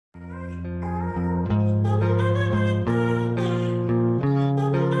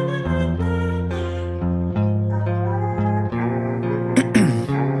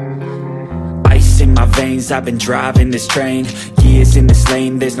chains. I've been driving this train, years in this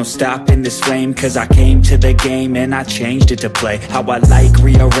lane, there's no stopping this flame. Cause I came to the game and I changed it to play how I like,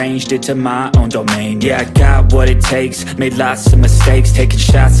 rearranged it to my own domain. Yeah, I got what it takes, made lots of mistakes, taking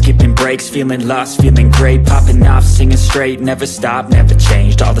shots, skipping breaks, feeling lost, feeling great, popping off, singing straight, never stopped, never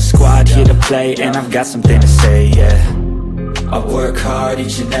changed. All the squad here to play and I've got something to say, yeah. I work hard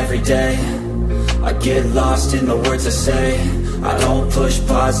each and every day, I get lost in the words I say. I don't push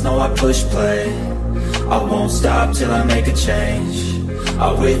pause, no I push play. I won't stop till I make a change.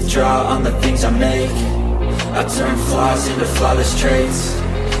 I withdraw on the things I make. I turn flaws into flawless traits.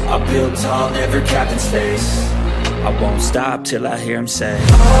 I build tall, never capped in space. I won't stop till I hear him say,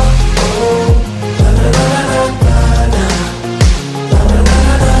 oh, oh, la la la la la la, la la la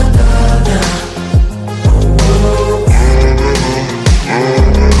la la la, oh, oh.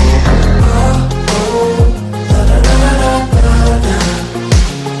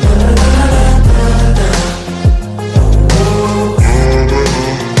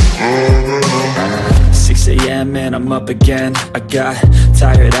 And I'm up again. I got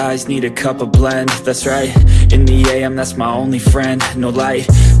tired eyes, need a cup of blend. That's right, in the AM, that's my only friend. No light,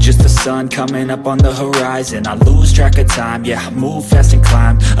 just the sun coming up on the horizon. I lose track of time, yeah, I move fast and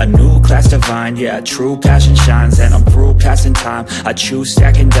climb a new class divine, yeah, true passion shines. And I'm through passing time, I choose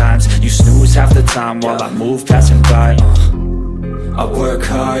stacking dimes. You snooze half the time while I move passing by. I work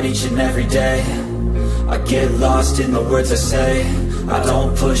hard each and every day, I get lost in the words I say. I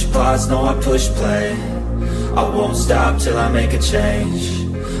don't push pause, no I push play. I won't stop till I make a change.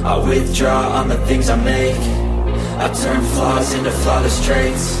 I withdraw on the things I make. I turn flaws into flawless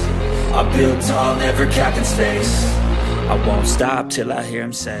traits. I build tall, never capped in space. I won't stop till I hear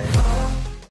him say,